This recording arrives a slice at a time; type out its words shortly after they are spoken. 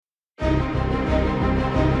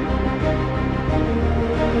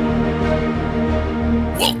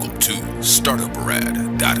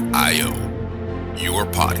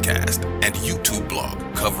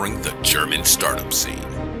covering the German startup scene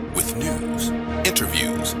with news,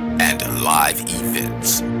 interviews, and live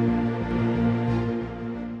events.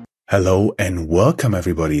 Hello and welcome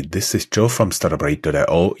everybody. This is Joe from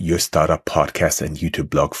StartupRate.io, your startup podcast and YouTube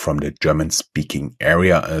blog from the German-speaking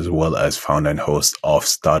area, as well as founder and host of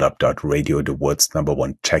Startup.radio, the world's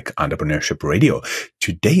 #1 tech entrepreneurship radio.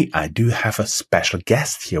 Today, I do have a special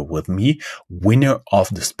guest here with me, winner of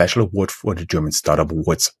the special award for the German Startup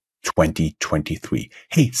Awards 2023.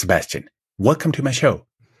 Hey, Sebastian, welcome to my show.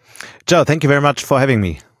 Joe, thank you very much for having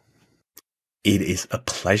me. It is a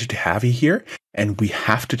pleasure to have you here. And we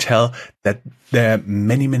have to tell that there are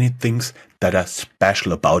many, many things that are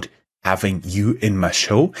special about having you in my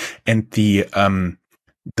show. And the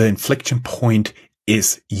inflection point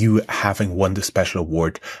is you having won the special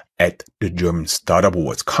award at the German Startup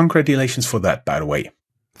Awards. Congratulations for that, by the way.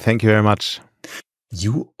 Thank you very much.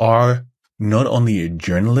 You are not only a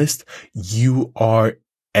journalist, you are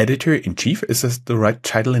editor-in-chief. Is this the right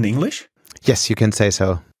title in English? Yes, you can say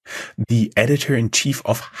so. The editor-in-chief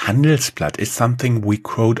of Handelsblatt is something we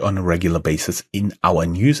quote on a regular basis in our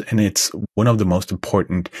news, and it's one of the most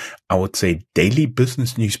important, I would say, daily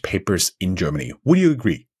business newspapers in Germany. Would you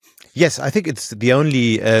agree? Yes, I think it's the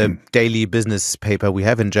only daily business paper we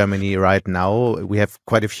have in Germany right now. We have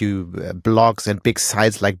quite a few blogs and big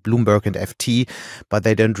sites like Bloomberg and FT, but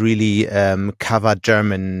they don't really cover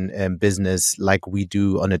German business like we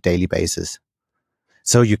do on a daily basis.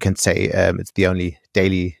 So you can say it's the only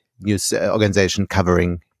daily news organization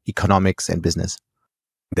covering economics and business.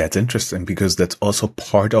 That's interesting because that's also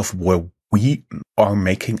part of where we are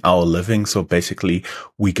making our living. So basically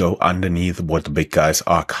we go underneath what the big guys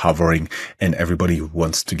are covering, and everybody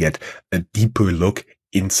wants to get a deeper look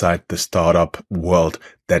inside the startup world.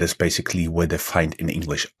 That is basically where they find in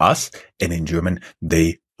English us, and in German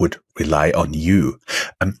they would rely on you.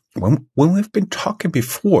 When we've been talking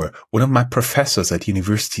before, one of my professors at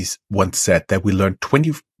universities once said that we learn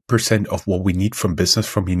 20% of what we need from business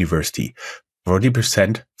from university,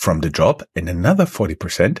 40% from the job, and another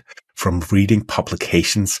 40% from reading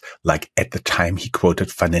publications like, at the time he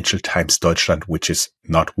quoted Financial Times Deutschland, which is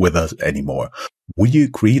not with us anymore. Would you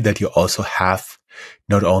agree that you also have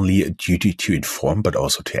not only a duty to inform, but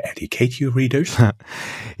also to educate your readers?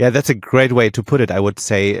 Yeah, that's a great way to put it, I would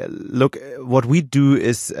say. Look, what we do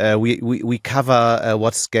is we cover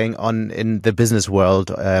what's going on in the business world,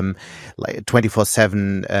 like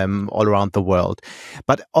 24/7 all around the world.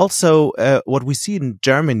 But also what we see in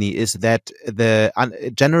Germany is that the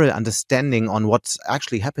general understanding on what's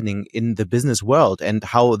actually happening in the business world and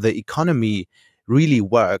how the economy really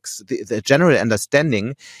works, the general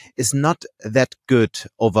understanding is not that good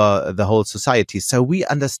over the whole society. So we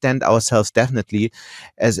understand ourselves definitely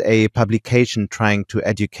as a publication trying to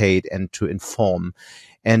educate and to inform.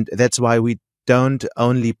 And that's why we don't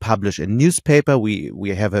only publish a newspaper. We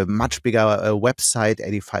have a much bigger website.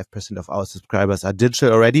 85% of our subscribers are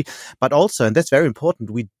digital already. But also, and that's very important,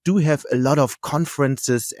 we do have a lot of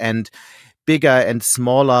conferences and bigger and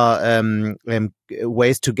smaller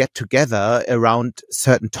ways to get together around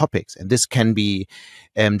certain topics. And this can be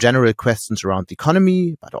general questions around the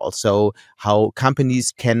economy, but also how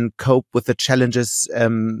companies can cope with the challenges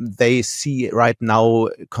they see right now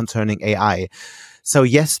concerning AI. So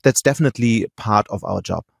yes, that's definitely part of our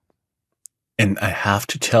job. And I have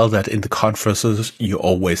to tell that in the conferences, you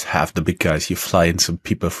always have the big guys. You fly in some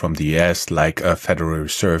people from the US, like Federal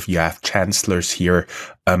Reserve. You have chancellors here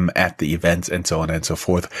at the events and so on and so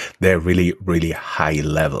forth. They're really, really high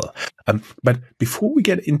level. But before we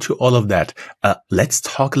get into all of that, let's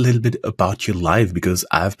talk a little bit about your life, because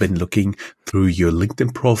I've been looking through your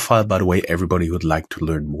LinkedIn profile. By the way, everybody who would like to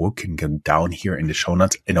learn more can go down here in the show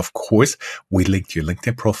notes. And of course, we linked your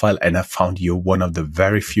LinkedIn profile, and I found you one of the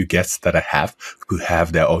very few guests that I have who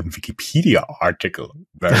have their own Wikipedia article.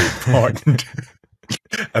 Very important.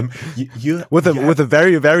 With a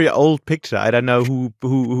very, very old picture. I don't know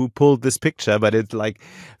who pulled this picture, but it's like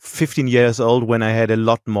 15 years old when I had a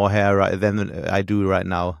lot more hair than I do right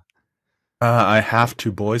now. I have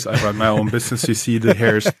two boys. I run my own business. You see the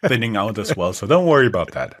hair is thinning out as well, so don't worry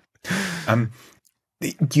about that.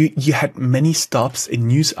 You had many stops in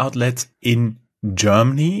news outlets in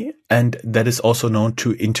Germany, and that is also known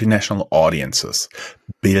to international audiences.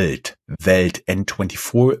 Bild, Welt,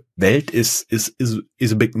 N24. Welt is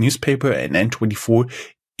a big newspaper, and N24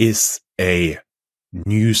 is a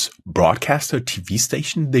news broadcaster, TV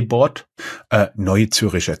station. They bought Neue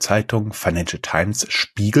Zürcher Zeitung, Financial Times,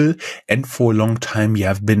 Spiegel, and for a long time you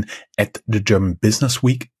have been at the German Business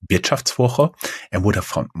Week, Wirtschaftswoche. And what I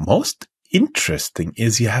found most interesting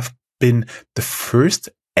is you have been the first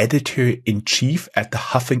editor-in-chief at the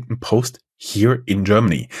Huffington Post here in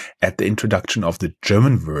Germany at the introduction of the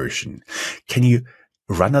German version. Can you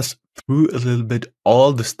run us through a little bit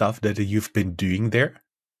all the stuff that you've been doing there?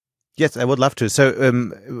 Yes, I would love to. So,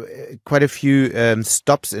 quite a few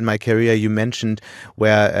stops in my career you mentioned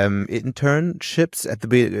were internships at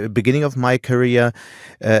the beginning of my career.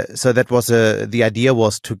 So that was the idea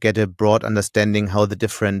was to get a broad understanding how the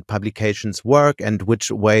different publications work and which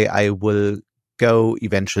way I will go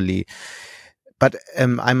eventually. But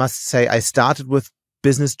I must say I started with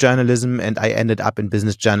business journalism and I ended up in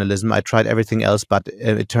business journalism. I tried everything else, but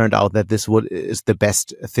it turned out that this is the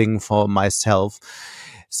best thing for myself.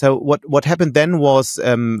 So what happened then was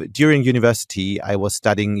during university, I was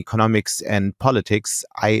studying economics and politics.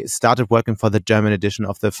 I started working for the German edition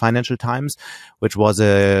of the Financial Times, which was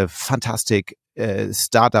a fantastic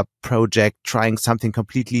startup project, trying something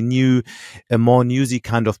completely new, a more newsy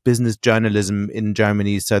kind of business journalism in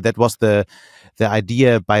Germany. So that was the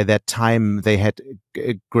idea. By that time, they had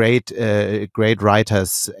great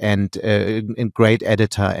writers and great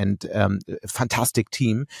editor and a fantastic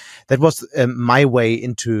team. That was my way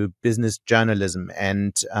into business journalism,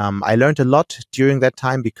 and I learned a lot during that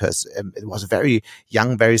time because it was a very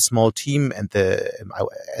young, very small team. And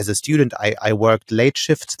as a student, I worked late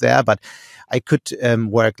shifts there, but I could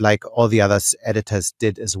work like all the other editors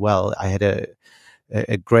did as well. I had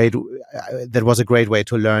that was a great way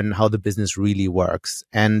to learn how the business really works.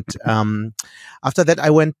 And after that, I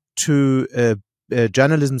went to a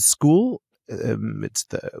journalism school.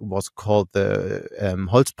 Was called the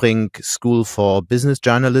Holzbrink School for Business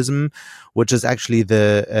Journalism, which is actually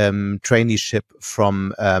the traineeship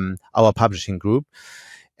from our publishing group.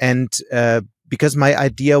 And because my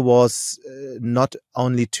idea was not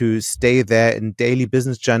only to stay there in daily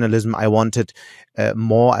business journalism, I wanted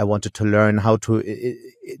more. I wanted to learn how to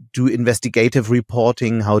do investigative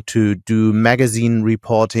reporting, how to do magazine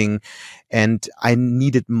reporting, and I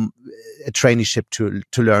needed a traineeship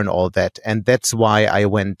to learn all that. And that's why I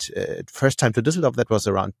went first time to Düsseldorf. That was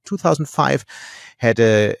around 2005. Had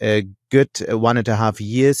a good 1.5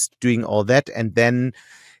 years doing all that, and then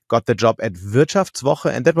got the job at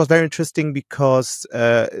Wirtschaftswoche. And that was very interesting because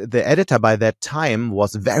the editor by that time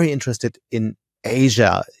was very interested in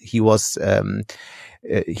Asia. He was an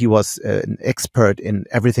expert in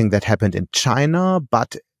everything that happened in China,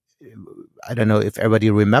 but I don't know if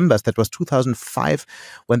everybody remembers, that was 2005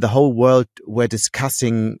 when the whole world were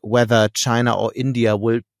discussing whether China or India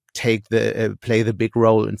will play the big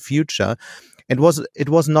role in future. It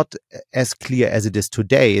was not as clear as it is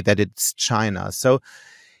today that it's China. So,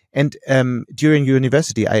 and during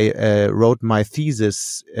university, I wrote my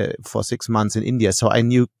thesis for 6 months in India. So I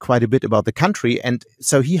knew quite a bit about the country. And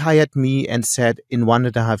so he hired me and said, in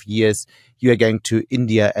 1.5 years, you are going to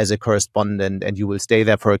India as a correspondent and you will stay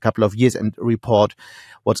there for a couple of years and report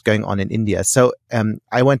what's going on in India. So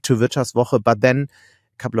I went to Wirtschaftswoche, but then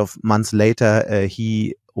a couple of months later,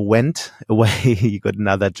 he went away. He got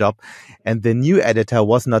another job, and the new editor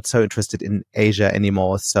was not so interested in Asia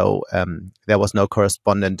anymore. So there was no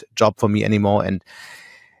correspondent job for me anymore. And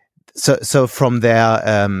so from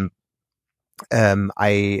there,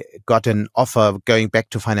 I got an offer going back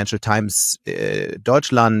to Financial Times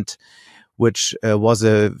Deutschland, which was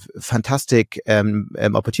a fantastic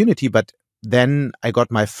opportunity. But then I got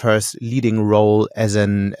my first leading role as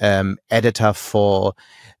an editor for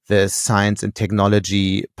the science and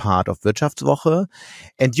technology part of Wirtschaftswoche.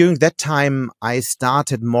 And during that time, I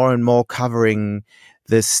started more and more covering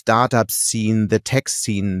the startup scene, the tech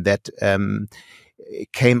scene that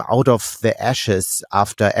came out of the ashes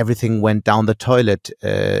after everything went down the toilet,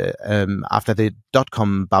 after the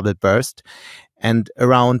dot-com bubble burst. And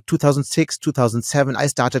around 2006, 2007, I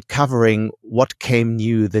started covering what came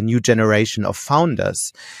new, the new generation of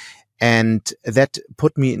founders. And that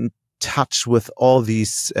put me in touch with all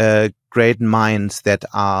these great minds that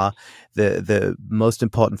are the most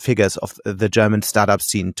important figures of the German startup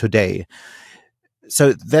scene today.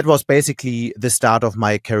 So that was basically the start of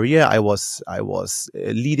my career. I was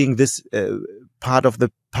leading this part of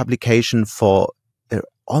the publication for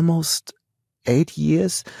almost 8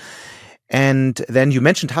 years. And then you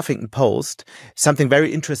mentioned Huffington Post. Something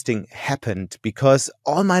very interesting happened because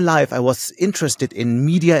all my life I was interested in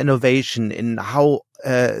media innovation, in how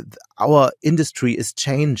our industry is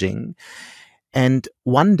changing. And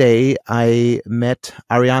one day I met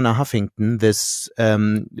Arianna Huffington, this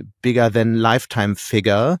bigger than lifetime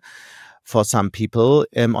figure for some people,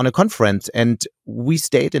 on a conference. And we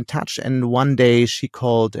stayed in touch. And one day she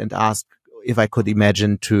called and asked if I could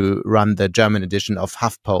imagine to run the German edition of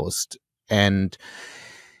HuffPost. And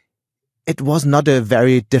It was not a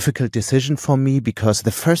very difficult decision for me, because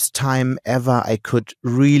the first time ever I could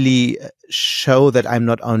really show that I'm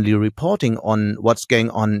not only reporting on what's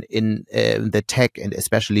going on in the tech and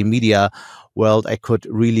especially media world, I could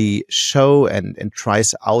really show and try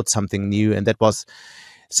out something new. And that was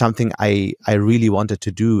something I really wanted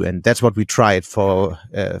to do. And that's what we tried for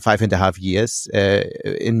 5.5 years.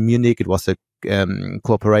 In Munich, it was a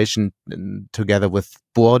cooperation together with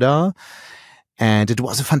Burda. And it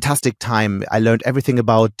was a fantastic time. I learned everything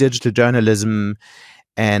about digital journalism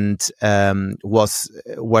and was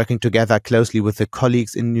working together closely with the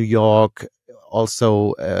colleagues in New York.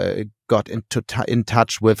 Also got in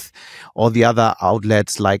touch with all the other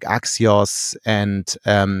outlets like Axios and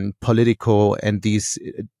Politico and these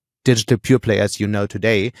digital pure players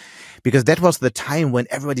today, because that was the time when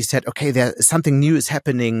everybody said, okay, there's something new is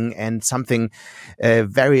happening and something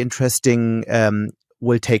very interesting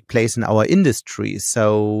will take place in our industry.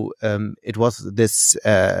 So it was this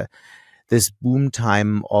boom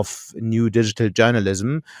time of new digital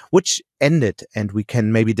journalism, which ended, and we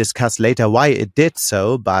can maybe discuss later why it did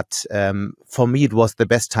so. But for me, it was the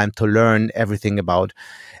best time to learn everything about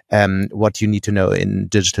what you need to know in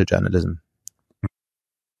digital journalism.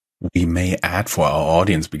 We may add for our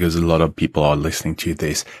audience, because a lot of people are listening to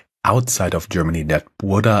this outside of Germany, that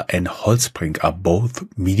Burda and Holzbrink are both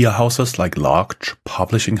media houses, like large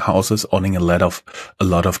publishing houses owning a lot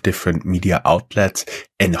of different media outlets.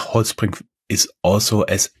 And Holzbrink is also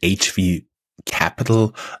as HV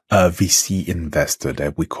Capital, VC investor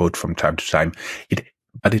that we quote from time to time.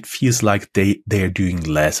 But it feels like they are doing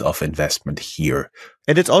less of investment here.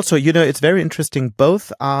 And it's also, it's very interesting.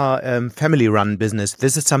 Both are family-run business.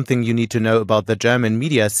 This is something you need to know about the German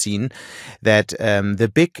media scene, that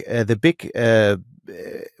the big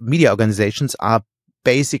media organizations are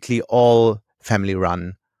basically all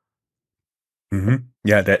family-run. Mm-hmm.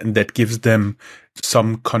 Yeah, that gives them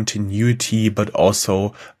some continuity, but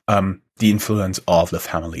also the influence of the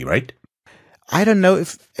family, right? I don't know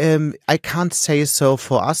if I can't say so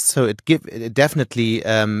for us. So it definitely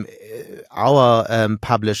our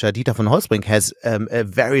publisher Dieter von Holzbrink has a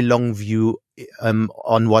very long view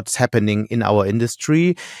on what's happening in our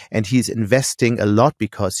industry, and he's investing a lot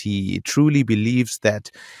because he truly believes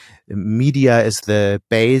that media is the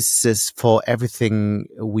basis for everything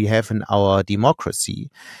we have in our democracy.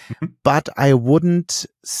 Mm-hmm. But I wouldn't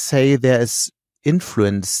say there's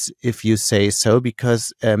influence, if you say so,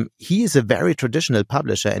 because he is a very traditional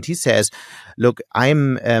publisher, and he says, look,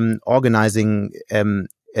 I'm organizing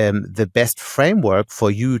the best framework for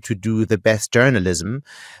you to do the best journalism,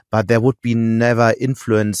 but there would be never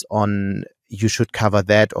influence on you should cover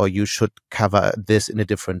that or you should cover this in a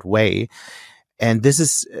different way. And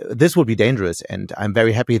this would be dangerous, and I'm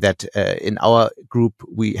very happy that in our group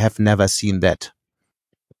we have never seen that.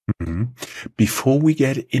 Mm-hmm. Before we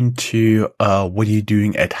get into what you're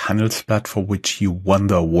doing at Handelsblatt, for which you won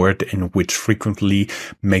the award and which frequently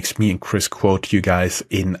makes me and Chris quote you guys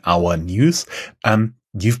in our news,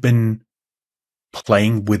 you've been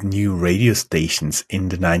playing with new radio stations in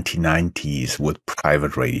the 1990s with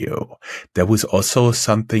private radio. That was also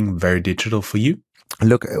something very digital for you?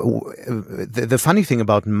 Look, the funny thing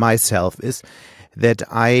about myself is that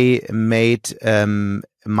I made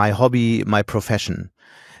my hobby my profession.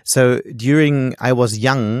 So during I was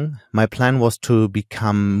young, my plan was to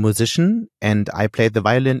become a musician, and I played the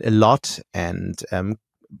violin a lot and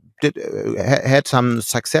had some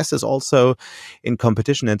successes also in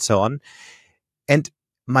competition and so on. And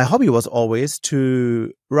my hobby was always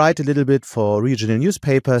to write a little bit for regional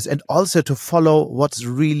newspapers and also to follow what's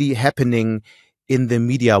really happening in the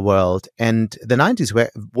media world. And the 90s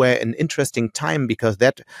were an interesting time, because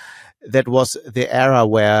that was the era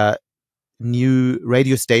where new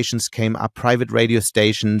radio stations came up, private radio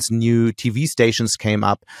stations, new TV stations came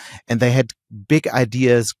up, and they had big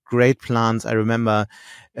ideas, great plans. I remember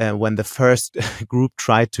when the first group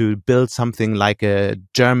tried to build something like a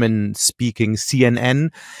German-speaking CNN,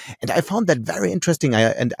 and I found that very interesting.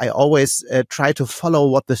 I always try to follow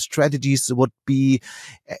what the strategies would be,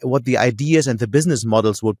 what the ideas and the business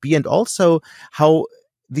models would be, and also how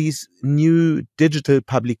these new digital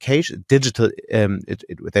publications,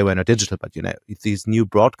 they were not digital, but these new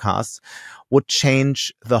broadcasts would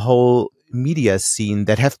change the whole media scene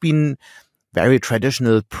that have been very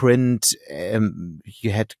traditional print.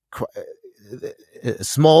 You had a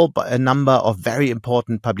small number of very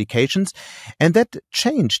important publications, and that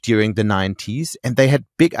changed during the 90s, and they had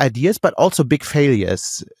big ideas, but also big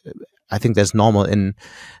failures. I think that's normal in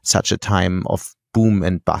such a time of boom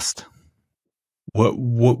and bust.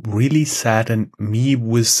 What really saddened me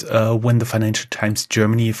was when the Financial Times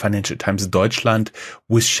Germany, Financial Times Deutschland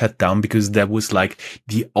was shut down, because that was like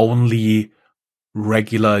the only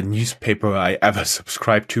regular newspaper I ever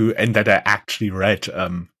subscribed to and that I actually read.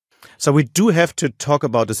 So we do have to talk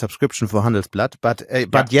about the subscription for Handelsblatt,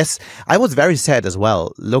 but yes, I was very sad as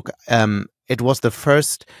well. Look, it was the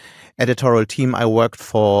first editorial team I worked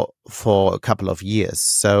for a couple of years.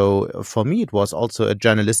 So for me, it was also a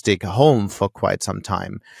journalistic home for quite some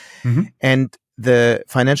time. Mm-hmm. And the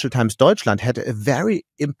Financial Times Deutschland had a very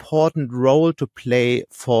important role to play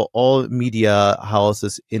for all media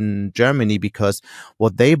houses in Germany, because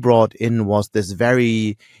what they brought in was this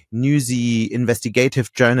very newsy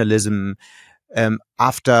investigative journalism.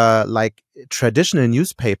 After like traditional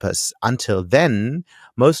newspapers until then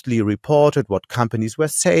mostly reported what companies were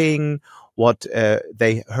saying, what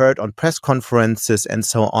they heard on press conferences and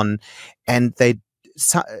so on. And a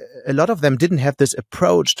lot of them didn't have this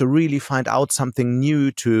approach to really find out something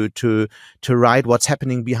new, to write what's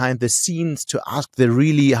happening behind the scenes, to ask the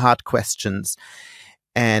really hard questions.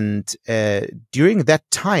 And during that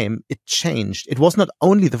time, it changed. It was not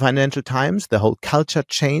only the Financial Times, the whole culture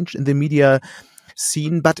changed in the media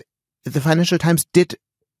scene, but the Financial Times did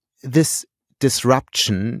this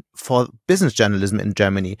disruption for business journalism in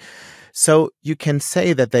Germany. So you can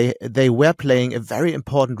say that they were playing a very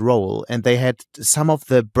important role, and they had some of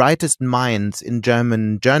the brightest minds in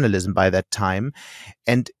German journalism by that time.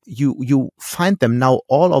 And you find them now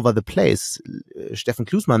all over the place. Steffen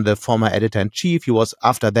Klusmann, the former editor-in-chief, he was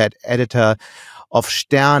after that editor of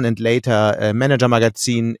Stern and later Manager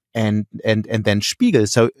Magazin and then Spiegel.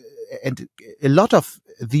 So, and a lot of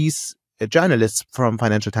these journalists from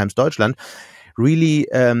Financial Times Deutschland really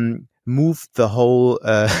moved the whole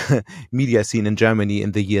media scene in Germany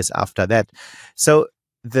in the years after that. So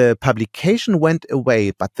the publication went away,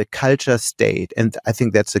 but the culture stayed. And I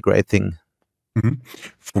think that's a great thing. Mm-hmm.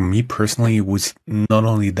 For me personally, it was not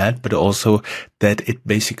only that, but also that it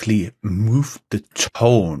basically moved the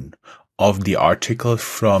tone of the article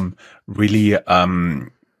from really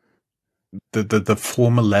the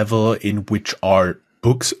formal level in which are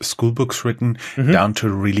books, school books written, down to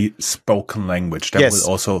really spoken language. That was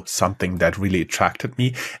also something that really attracted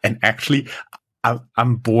me. And actually,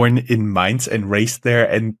 I'm born in Mainz and raised there,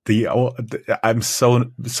 and I'm so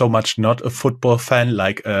much not a football fan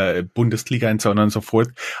like Bundesliga and so on and so forth.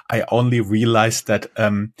 I only realized that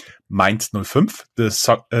Mainz 05,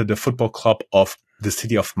 the football club of the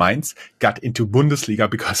city of Mainz, got into Bundesliga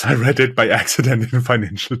because I read it by accident in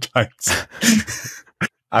Financial Times.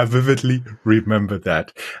 I vividly remember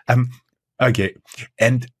that. Okay.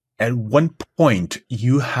 And at one point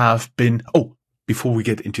you have been, before we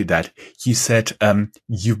get into that, you said,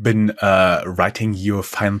 you've been, writing your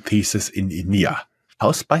final thesis in India.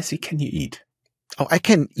 How spicy can you eat? Oh, I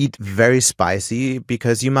can eat very spicy,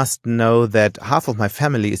 because you must know that half of my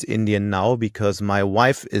family is Indian now, because my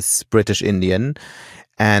wife is British Indian.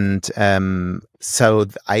 And so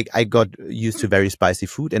I got used to very spicy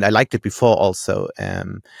food, and I liked it before also.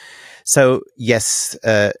 So yes,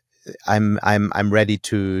 I'm ready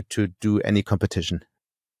to do any competition.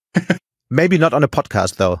 Maybe not on a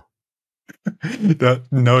podcast though.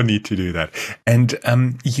 No need to do that.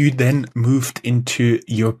 And you then moved into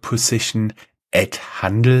your position at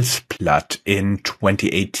Handelsblatt in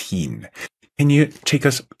 2018. Can you take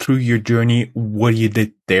us through your journey, what you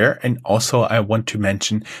did there? And also, I want to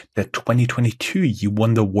mention that 2022, you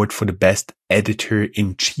won the award for the best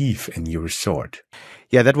editor-in-chief in your resort.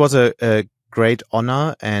 Yeah, that was a great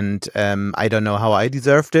honor, and I don't know how I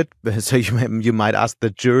deserved it. So you might ask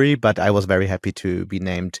the jury, but I was very happy to be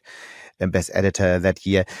named best editor that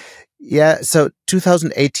year. Yeah, so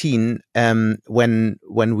 2018, when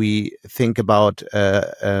we think about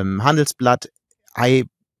Handelsblatt,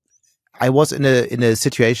 I was in a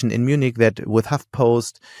situation in Munich that with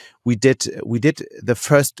HuffPost, we did the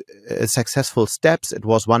first successful steps. It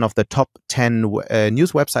was one of the top 10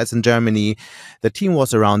 news websites in Germany. The team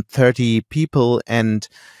was around 30 people, and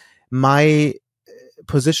my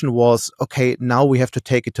position was, okay, now we have to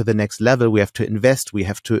take it to the next level. We have to invest. We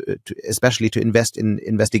have to especially to invest in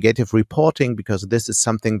investigative reporting, because this is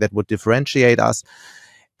something that would differentiate us.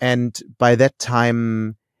 And by that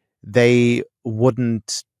time, they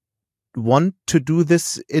wouldn't want to do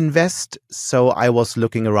this invest. So I was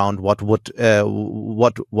looking around what's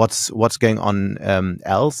going on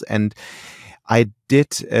else, and I did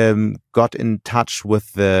got in touch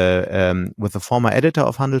with the former editor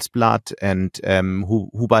of Handelsblatt, and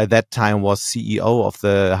who by that time was CEO of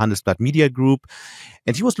the Handelsblatt Media Group,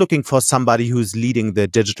 and he was looking for somebody who's leading the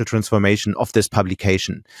digital transformation of this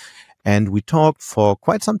publication. And we talked for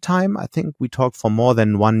quite some time. I think we talked for more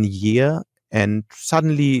than 1 year, and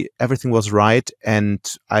suddenly everything was right. And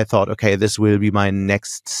I thought, okay, this will be my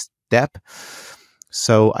next step.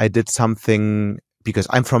 So I did something, because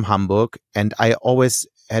I'm from Hamburg and I always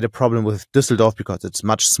had a problem with Düsseldorf because it's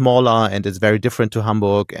much smaller and it's very different to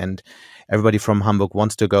Hamburg, and everybody from Hamburg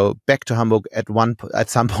wants to go back to Hamburg at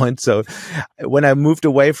some point. So when I moved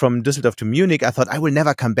away from Düsseldorf to Munich, I thought I will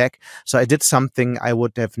never come back. So I did something I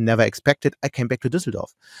would have never expected. I came back to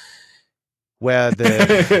Düsseldorf, where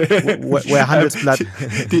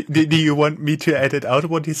Handelsblatt. Do you want me to edit out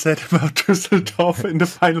what you said about Düsseldorf in the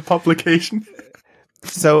final publication?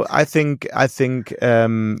 So I think it's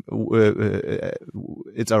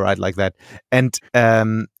all right like that. And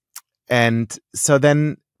so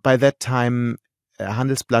then by that time,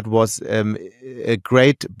 Handelsblatt was a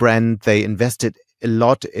great brand. They invested a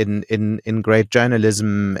lot in great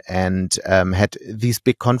journalism and had these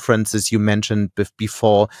big conferences you mentioned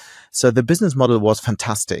before. So the business model was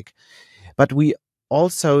fantastic. But we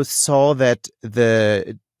also saw that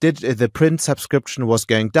the print subscription was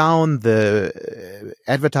going down, the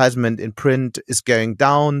advertisement in print is going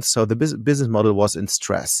down, so the business model was in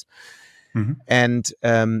stress. Mm-hmm. And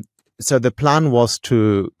so the plan was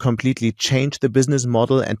to completely change the business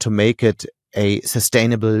model and to make it a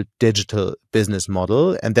sustainable digital business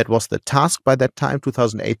model. And that was the task by that time,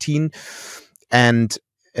 2018. And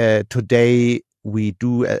today we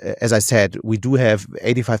do, as I said, we do have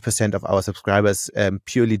 85% of our subscribers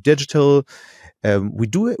purely digital.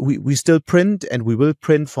 We still print, and we will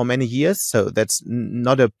print for many years, so that's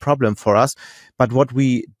not a problem for us. But what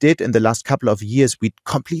we did in the last couple of years, we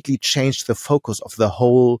completely changed the focus of the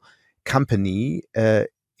whole company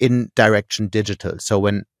in direction digital. So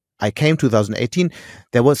when I came 2018,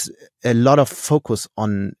 there was a lot of focus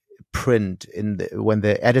on print. When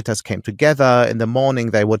the editors came together in the morning,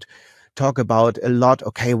 they would talk about a lot.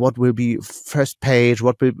 Okay, what will be first page?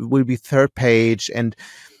 What will be third page? And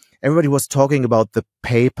everybody was talking about the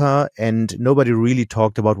paper, and nobody really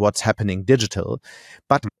talked about what's happening digital.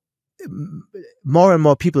 But more and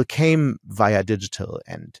more people came via digital.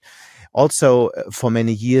 And also for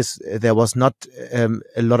many years, there was not a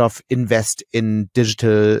lot of invest in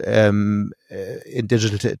digital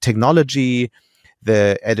technology.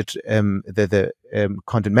 The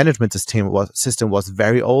content management system was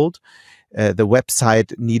very old. The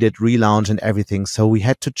website needed relaunch and everything. So we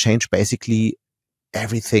had to change basically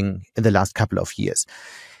everything in the last couple of years.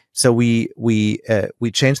 So we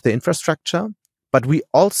changed the infrastructure, but we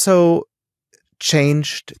also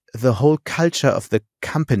changed the whole culture of the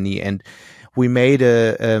company, and we made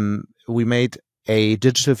a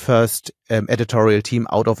digital first editorial team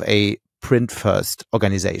out of a print first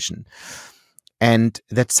organization. And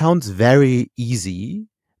that sounds very easy,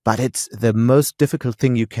 but it's the most difficult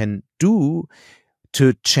thing you can do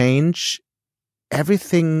to change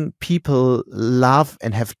everything people love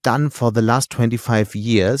and have done for the last 25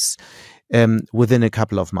 years within a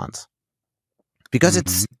couple of months. Because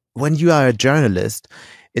it's, when you are a journalist,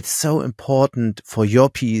 it's so important for your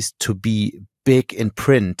piece to be big in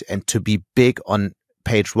print and to be big on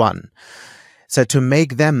page one. So to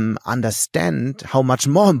make them understand how much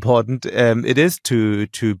more important it is to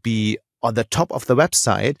be on the top of the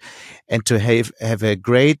website and to have a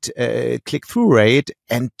great click-through rate,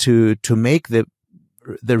 and to make the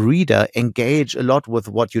reader engage a lot with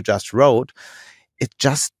what you just wrote, it's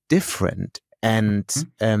just different. And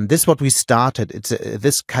this is what we started. It's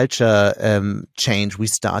this culture change we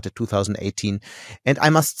started 2018. And I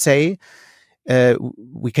must say,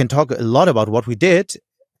 we can talk a lot about what we did.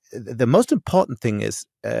 The most important thing is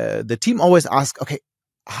the team always asks, okay,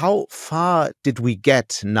 how far did we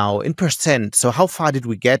get now in percent? So how far did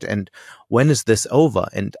we get, and when is this over?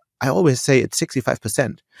 And I always say it's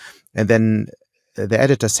 65%. And then the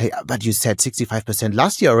editors say, but you said 65%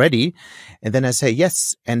 last year already. And then I say,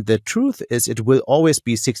 yes. And the truth is it will always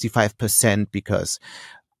be 65%, because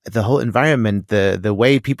the whole environment, the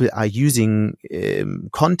way people are using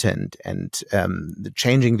content and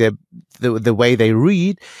changing the way they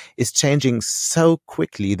read is changing so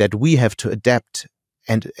quickly that we have to adapt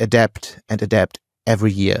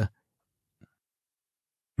every year.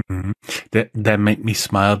 Mm-hmm. That made me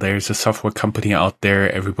smile. There's a software company out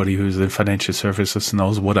there. Everybody who's in financial services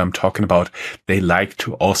knows what I'm talking about. They like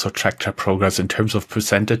to also track their progress in terms of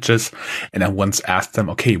percentages. And I once asked them,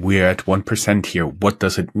 okay, we're at 1% here. What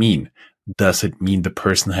does it mean? Does it mean the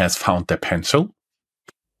person has found their pencil?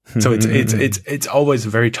 So it's always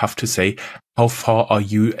very tough to say how far are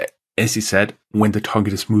you, as you said, when the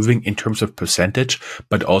target is moving in terms of percentage,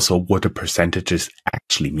 but also what the percentages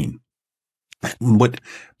actually mean.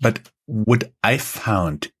 What I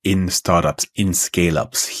found in startups, in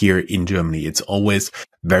scale-ups here in Germany, it's always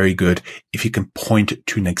very good if you can point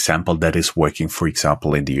to an example that is working, for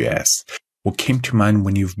example, in the US. What came to mind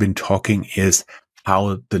when you've been talking is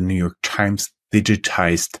how the New York Times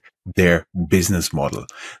digitized their business model.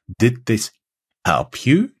 Did this help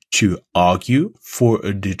you to argue for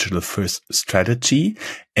a digital first strategy,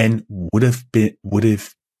 and would have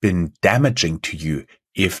been damaging to you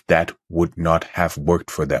if that would not have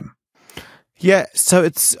worked for them? Yeah, so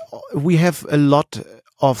we have a lot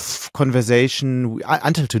of conversation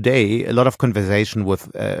until today, a lot of conversation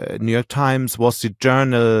with New York Times, Wall Street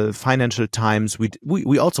Journal, Financial Times.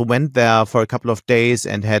 We also went there for a couple of days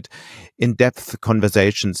and had in-depth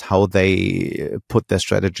conversations how they put their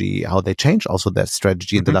strategy, how they changed also their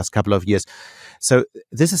strategy in the last couple of years. So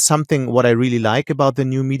this is something what I really like about the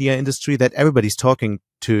new media industry, that everybody's talking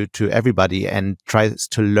to everybody and tries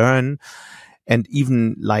to learn. And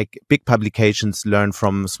even like big publications learn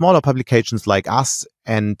from smaller publications like us.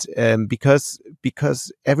 And because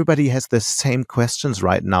everybody has the same questions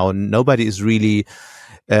right now, nobody is really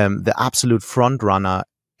the absolute front runner.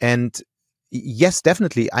 And yes,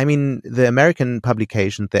 definitely. I mean, the American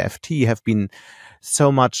publications, the FT, have been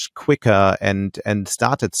so much quicker and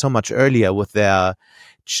started so much earlier with their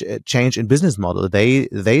change in business model.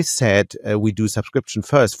 They said we do subscription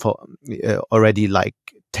first for already like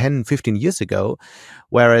 10, 15 years ago,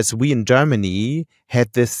 whereas we in Germany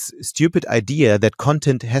had this stupid idea that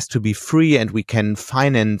content has to be free and we can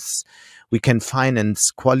finance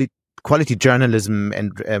quality journalism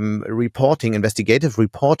and reporting, investigative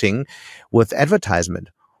reporting with advertisement,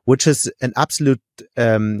 which is an absolute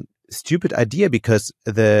stupid idea, because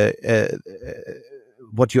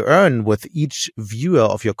what you earn with each viewer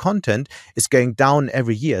of your content is going down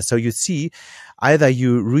every year. So you see, either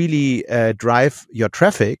you really drive your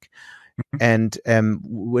traffic, and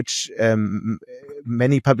which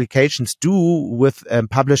many publications do with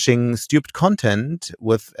publishing stupid content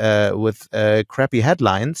with crappy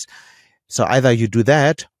headlines. So either you do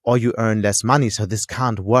that or you earn less money. So this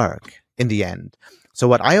can't work in the end. So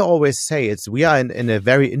what I always say is we are in a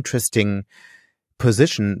very interesting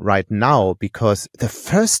position right now, because the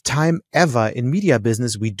first time ever in media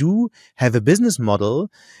business, we do have a business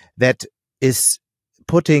model that is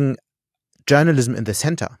putting journalism in the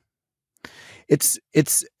center. It's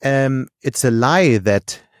a lie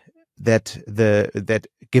that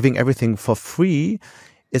giving everything for free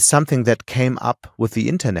is something that came up with the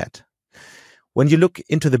internet. When you look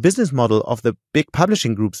into the business model of the big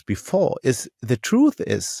publishing groups before, the truth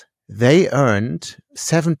is they earned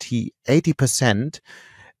 70-80%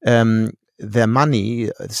 their money,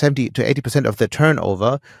 70 to 80% of their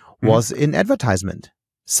turnover was in advertisement.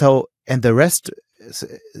 So, and the rest,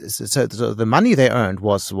 so the money they earned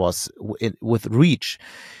was with reach.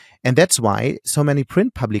 And that's why so many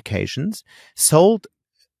print publications sold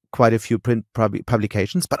quite a few print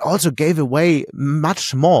publications, but also gave away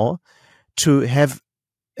much more to have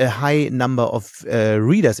a high number of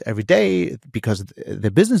readers every day, because the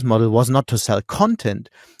business model was not to sell content.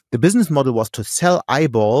 The business model was to sell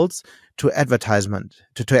eyeballs to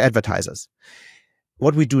advertisers.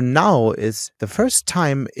 What we do now is the first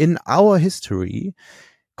time in our history,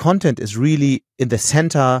 content is really in the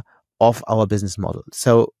center of our business model.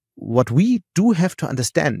 So what we do have to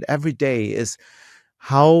understand every day is,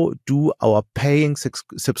 how do our paying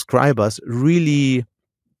subscribers really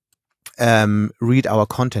read our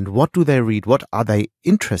content? What do they read? What are they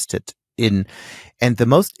interested in? And the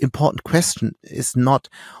most important question is not,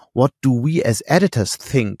 what do we as editors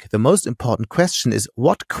think? The most important question is,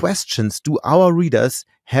 what questions do our readers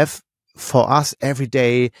have for us every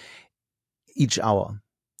day, each hour?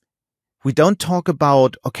 We don't talk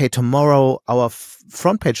about, okay, tomorrow our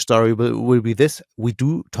front page story will be this. We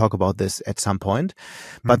do talk about this at some point,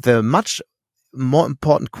 but the much more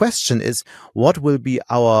important question is, what will be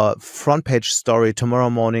our front page story tomorrow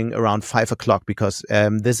morning around 5 o'clock? Because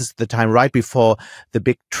this is the time right before the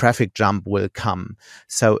big traffic jump will come.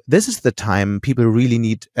 So this is the time people really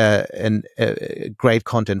need great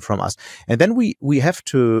content from us. And then we have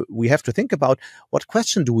to think about, what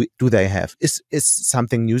question do they have? Is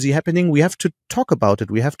something newsy happening? We have to talk about it.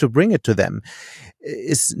 We have to bring it to them.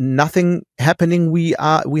 Is nothing happening? We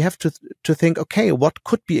have to think, okay, what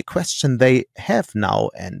could be a question they have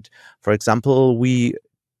now? And for example, we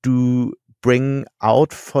do bring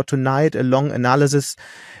out for tonight a long analysis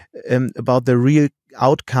about the real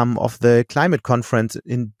outcome of the climate conference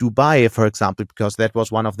in Dubai, for example, because that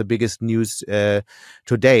was one of the biggest news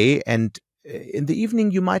today. And in the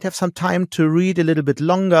evening, you might have some time to read a little bit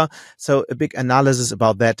longer. So a big analysis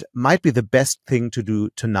about that might be the best thing to do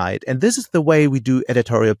tonight. And this is the way we do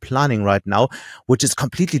editorial planning right now, which is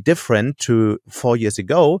completely different to 4 years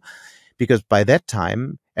ago, because by that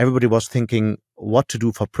time, everybody was thinking what to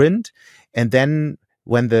do for print. And then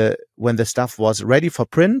when the stuff was ready for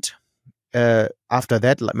print, after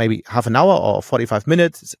that, like maybe half an hour or 45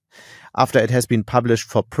 minutes after it has been published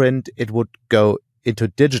for print, it would go into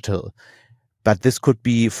digital. But this could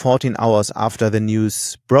be 14 hours after the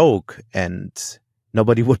news broke, and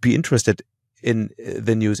nobody would be interested in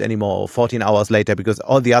the news anymore 14 hours later, because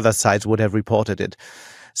all the other sites would have reported it.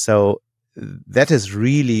 So that is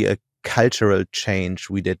really a cultural change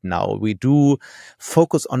we did now. We do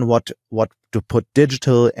focus on what to put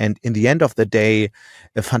digital, and in the end of the day,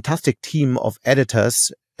 a fantastic team of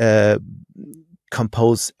editors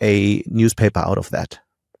compose a newspaper out of that.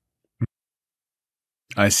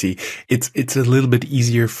 I see. It's a little bit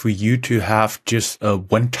easier for you to have just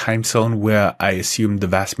one time zone where I assume the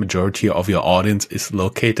vast majority of your audience is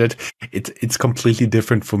located. It's completely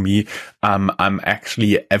different for me. I'm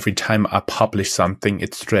actually, every time I publish something,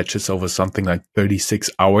 it stretches over something like 36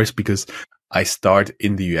 hours, because I start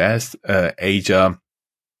in the US, Asia,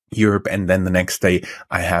 Europe, and then the next day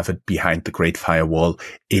I have it behind the Great Firewall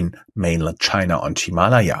in mainland China on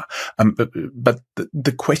Himalaya. But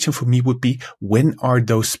the question for me would be, when are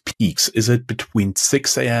those peaks? Is it between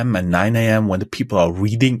 6 a.m. and 9 a.m. when the people are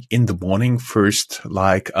reading in the morning first,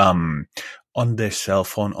 like on their cell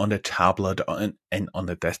phone, on their tablet, and on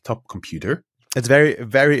the desktop computer? It's very,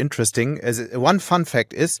 very interesting. As one fun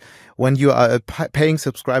fact is, when you are a paying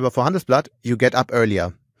subscriber for Handelsblatt, you get up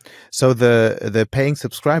earlier. So the paying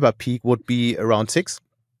subscriber peak would be around 6.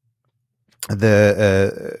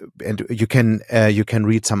 And you can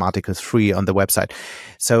read some articles free on the website.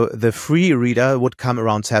 So the free reader would come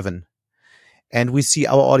around 7. And we see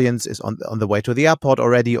our audience is on the way to the airport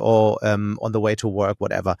already, or on the way to work,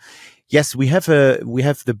 whatever. Yes, we have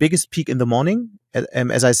the biggest peak in the morning,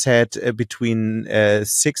 as I said, between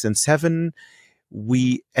 6 and 7.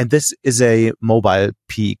 And this is a mobile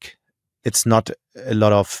peak. It's not a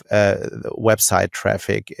lot of website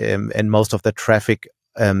traffic, and most of the traffic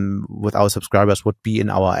with our subscribers would be in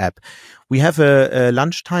our app. We have a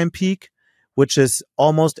lunchtime peak, which is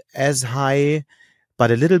almost as high,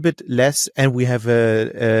 but a little bit less. And we have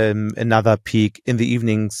another peak in the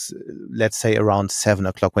evenings, let's say around 7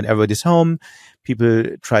 o'clock, when everybody's home. People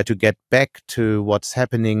try to get back to what's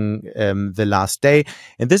happening the last day.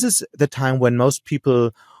 And this is the time when most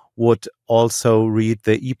people would also read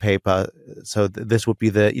the e-paper. So this would be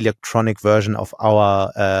the electronic version of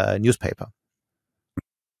our newspaper.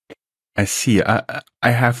 I see. I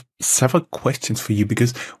have several questions for you,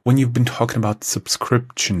 because when you've been talking about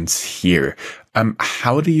subscriptions here,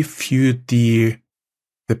 how do you view the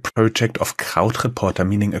project of Krautreporter,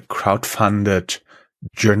 meaning a crowdfunded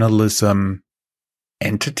journalism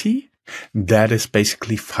entity that is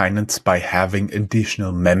basically financed by having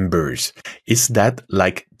additional members? Is that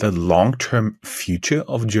like the long-term future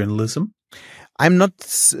of journalism? I'm not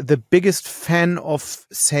the biggest fan of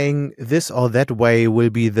saying this or that way will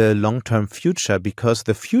be the long-term future, because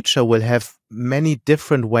the future will have many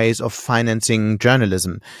different ways of financing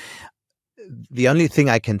journalism. The only thing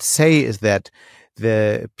I can say is that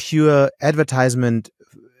the pure advertisement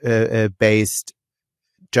based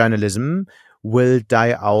journalism will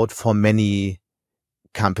die out for many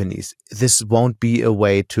companies. This won't be a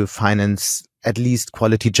way to finance at least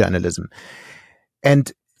quality journalism.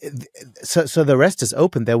 And so the rest is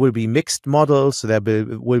open. There will be mixed models. There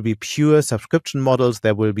will be pure subscription models.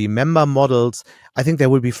 There will be member models. I think there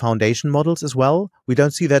will be foundation models as well. We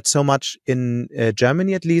don't see that so much in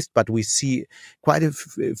Germany, at least, but we see quite a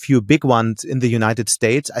few big ones in the United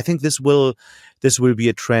States. I think this will be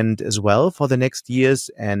a trend as well for the next years,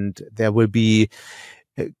 and there will be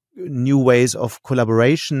new ways of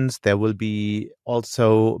collaborations. There will be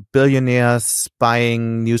also billionaires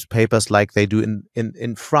buying newspapers like they do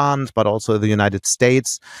in France, but also the United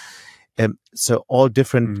States. So all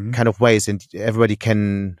different kind of ways, and everybody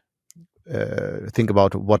can think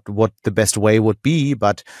about what the best way would be.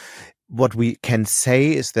 But what we can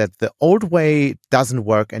say is that the old way doesn't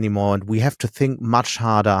work anymore, and we have to think much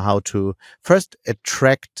harder how to first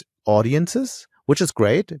attract audiences, which is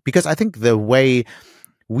great, because I think the way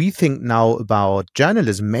we think now about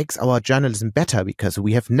journalism makes our journalism better, because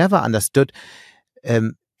we have never understood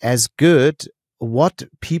as good what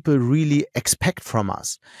people really expect from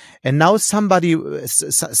us. And now some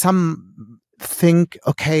think,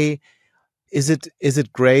 okay, is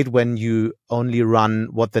it great when you only run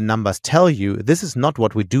what the numbers tell you? This is not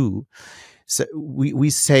what we do. So we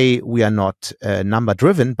say we are not number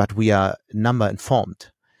driven, but we are number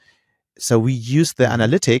informed. So we use the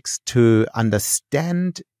analytics to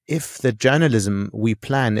understand if the journalism we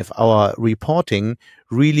plan, if our reporting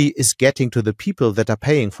really is getting to the people that are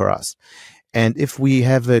paying for us. And if we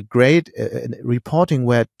have a great reporting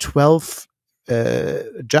where 12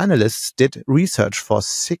 journalists did research for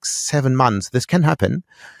 6-7 months, this can happen.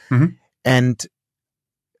 Mm-hmm. And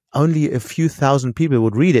only a few thousand people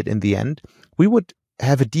would read it in the end. We would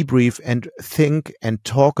have a debrief and think and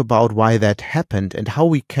talk about why that happened and how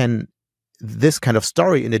we can this kind of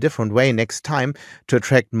story in a different way next time to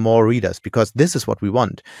attract more readers, because this is what we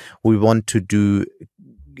want. We want to do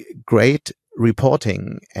great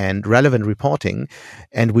reporting and relevant reporting,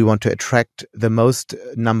 and we want to attract the most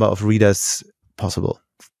number of readers possible.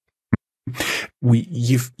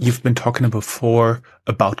 You've been talking before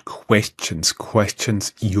about questions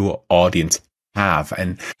your audience have,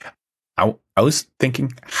 and I was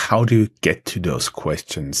thinking, how do you get to those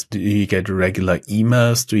questions? Do you get regular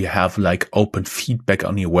emails? Do you have like open feedback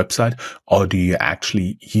on your website, or do you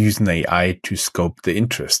actually use an AI to scope the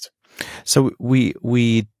interest? So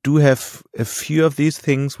we do have a few of these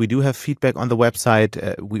things. We do have feedback on the website.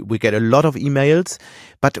 We get a lot of emails,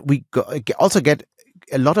 but we also get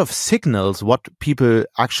a lot of signals what people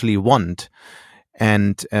actually want.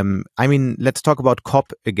 And I mean, let's talk about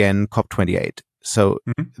COP again, COP28. So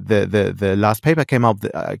the last paper came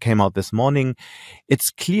out this morning. It's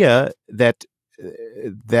clear that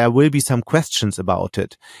there will be some questions about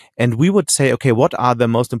it, and we would say, okay, what are the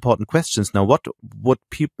most important questions now? What would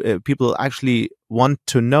people actually want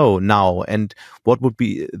to know now, and what would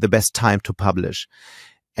be the best time to publish?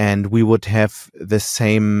 And we would have the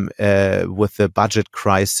same with the budget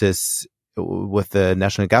crisis with the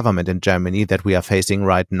national government in Germany that we are facing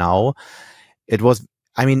right now. That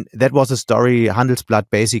was a story Handelsblatt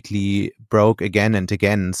basically broke again and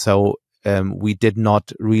again. So we did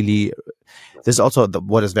not really. This is also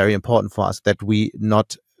what is very important for us, that we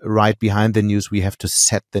not write behind the news. We have to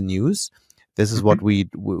set the news. This is what we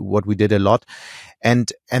did a lot,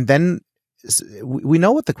 and then we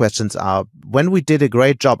know what the questions are. When we did a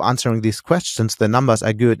great job answering these questions, the numbers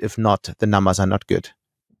are good. If not, the numbers are not good.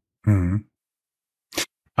 Mm-hmm.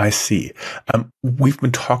 I see. We've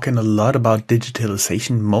been talking a lot about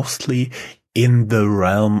digitalization, mostly in the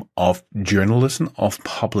realm of journalism, of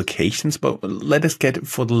publications, but let us get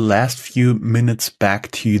for the last few minutes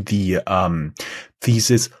back to the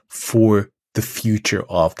thesis for the future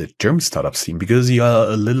of the German startup scene, because you are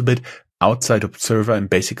a little bit outside observer, and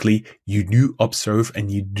basically you do observe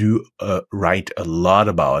and you do write a lot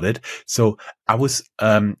about it. So I was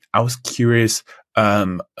curious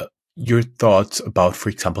your thoughts about, for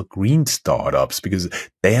example, green startups, because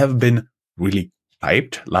they have been really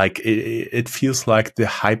hyped. Like it feels like the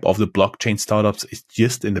hype of the blockchain startups is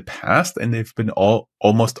just in the past, and they've been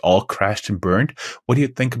almost all crashed and burned. What do you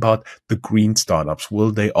think about the green startups?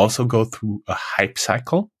 Will they also go through a hype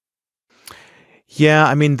cycle? Yeah,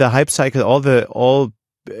 I mean, the hype cycle,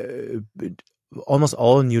 almost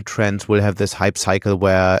all new trends will have this hype cycle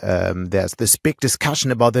where there's this big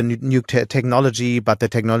discussion about the new technology, but the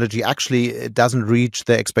technology actually doesn't reach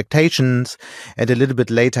the expectations. And a little bit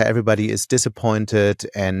later, everybody is disappointed.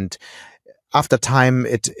 And after time,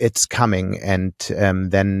 it's coming. And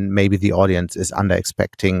then maybe the audience is under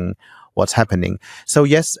expecting what's happening. So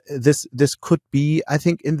yes, this could be, I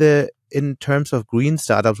think in terms of green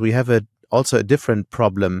startups, we have also a different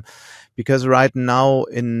problem, because right now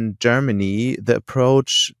in Germany, the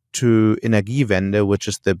approach to Energiewende, which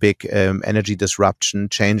is the big energy disruption,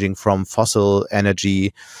 changing from fossil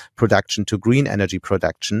energy production to green energy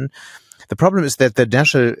production. The problem is that the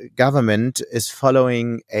national government is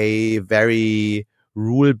following a very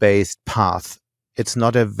rule-based path. It's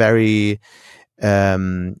not a very,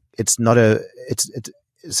 so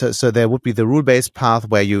there would be the rule-based path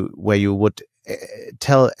where you would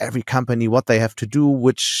tell every company what they have to do,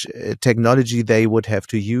 which technology they would have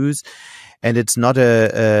to use, and it's not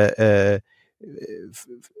a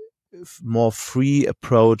more free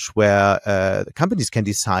approach where the companies can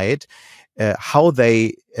decide how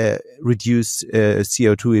they reduce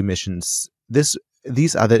CO2 emissions.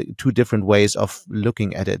 These are the two different ways of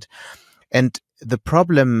looking at it. And the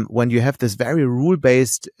problem when you have this very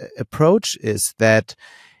rule-based approach is that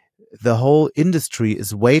the whole industry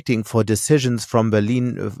is waiting for decisions from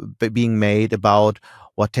Berlin being made about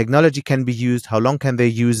what technology can be used, how long can they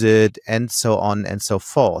use it, and so on and so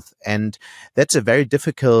forth. And that's a very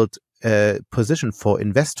difficult position for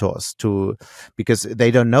investors because they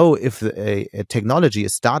don't know if a technology, a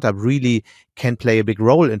startup really can play a big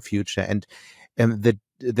role in future. And the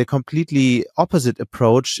the completely opposite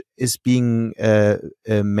approach is being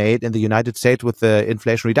made in the United States with the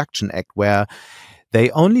Inflation Reduction Act, where they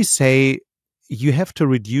only say you have to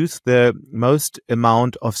reduce the most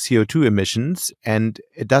amount of CO2 emissions, and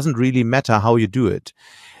it doesn't really matter how you do it.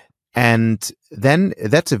 And then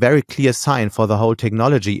that's a very clear sign for the whole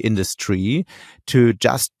technology industry to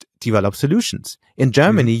just develop solutions. In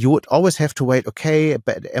Germany, you would always have to wait. Okay,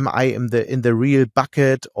 but am I in the real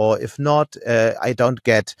bucket, or if not, I don't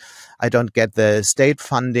get the state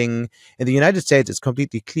funding. In the United States, it's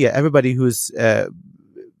completely clear. Everybody who's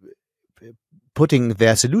putting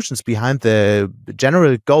their solutions behind the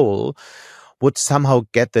general goal would somehow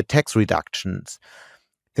get the tax reductions.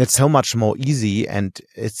 That's so much more easy, and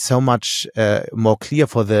it's so much more clear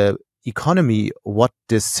for the economy what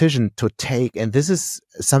decision to take. And this is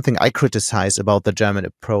something I criticize about the German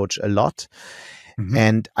approach a lot. Mm-hmm.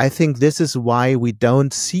 And I think this is why we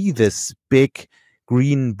don't see this big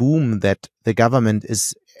green boom that the government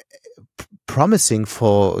is promising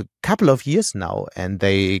for a couple of years now. And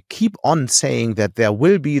they keep on saying that there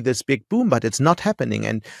will be this big boom, but it's not happening.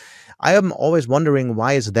 And I am always wondering,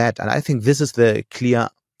 why is that? And I think this is the clear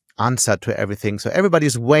answer to everything. So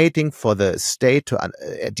everybody's waiting for the state to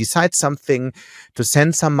decide something, to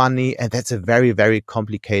send some money. And that's a very, very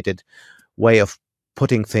complicated way of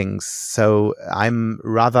putting things. So I'm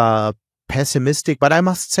rather pessimistic, but I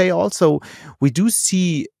must say also, we do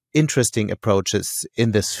see interesting approaches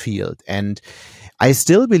in this field. And I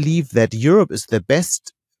still believe that Europe is the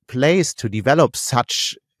best place to develop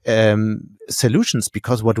such solutions,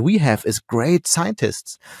 because what we have is great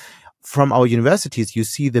scientists. From our universities, you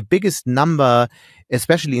see the biggest number,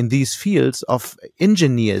 especially in these fields, of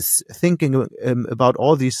engineers thinking about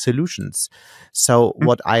all these solutions. So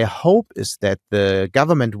what I hope is that the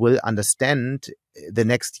government will understand the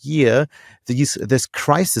next year this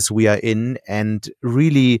crisis we are in, and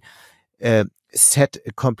really set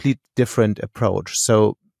a complete different approach.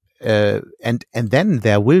 So and then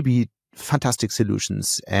there will be fantastic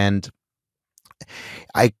solutions. And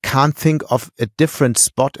I can't think of a different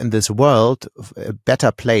spot in this world, a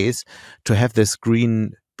better place to have this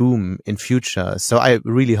green boom in future. So I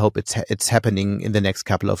really hope it's happening in the next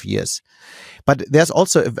couple of years. But there's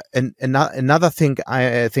also another thing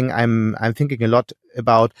I'm thinking a lot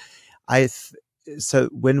about. So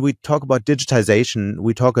when we talk about digitization,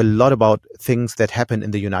 we talk a lot about things that happen in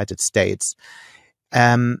the United States.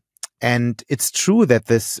 And it's true that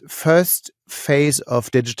this first phase of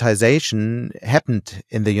digitization happened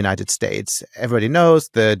in the United States. Everybody knows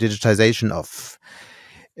the digitization of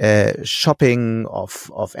shopping,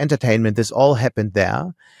 of entertainment. This all happened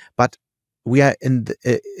there. But we are in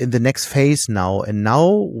the next phase now, and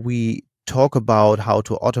now we talk about how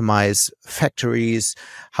to automate factories,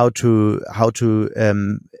 how to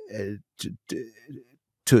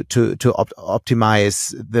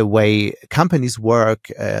optimize the way companies work,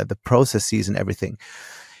 the processes and everything.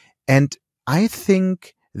 And I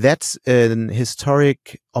think that's an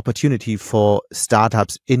historic opportunity for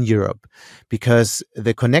startups in Europe, because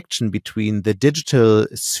the connection between the digital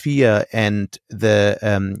sphere and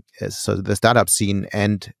the startup scene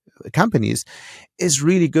and companies is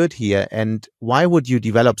really good here. And why would you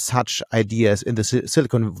develop such ideas in the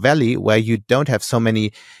Silicon Valley, where you don't have so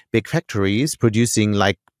many big factories producing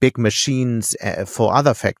like big machines for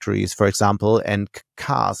other factories, for example, and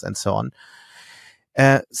cars and so on?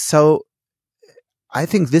 So I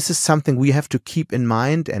think this is something we have to keep in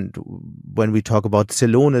mind. And when we talk about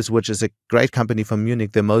Celonis, which is a great company from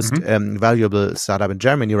Munich, the most valuable startup in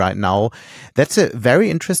Germany right now, that's a very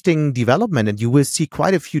interesting development. And you will see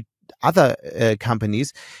quite a few other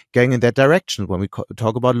companies going in that direction. When we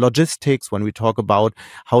talk about logistics, when we talk about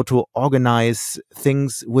how to organize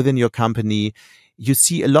things within your company, you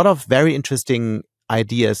see a lot of very interesting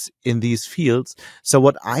ideas in these fields. So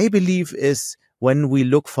what I believe is, when we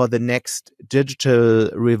look for the next digital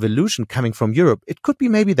revolution coming from Europe, it could be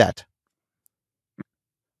maybe that.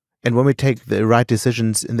 And when we take the right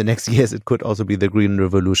decisions in the next years, it could also be the green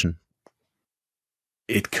revolution.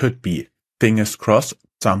 It could be. Fingers crossed,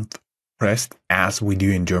 thumb pressed, as we do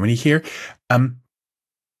in Germany here.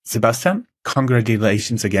 Sebastian,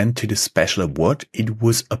 congratulations again to the special award. It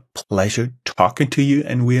was a pleasure talking to you,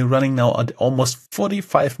 and we are running now at almost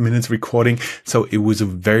 45 minutes recording. So it was a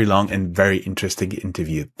very long and very interesting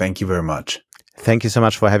interview. Thank you very much. Thank you so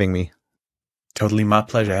much for having me. Totally my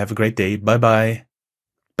pleasure. Have a great day. Bye-bye.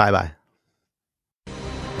 Bye-bye.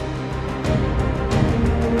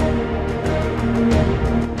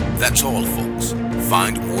 That's all, folks.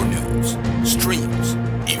 Find more news news, streams,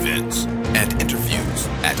 events, and interviews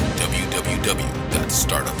at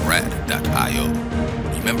www.startuprad.io.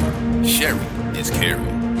 Remember, sharing is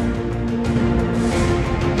caring.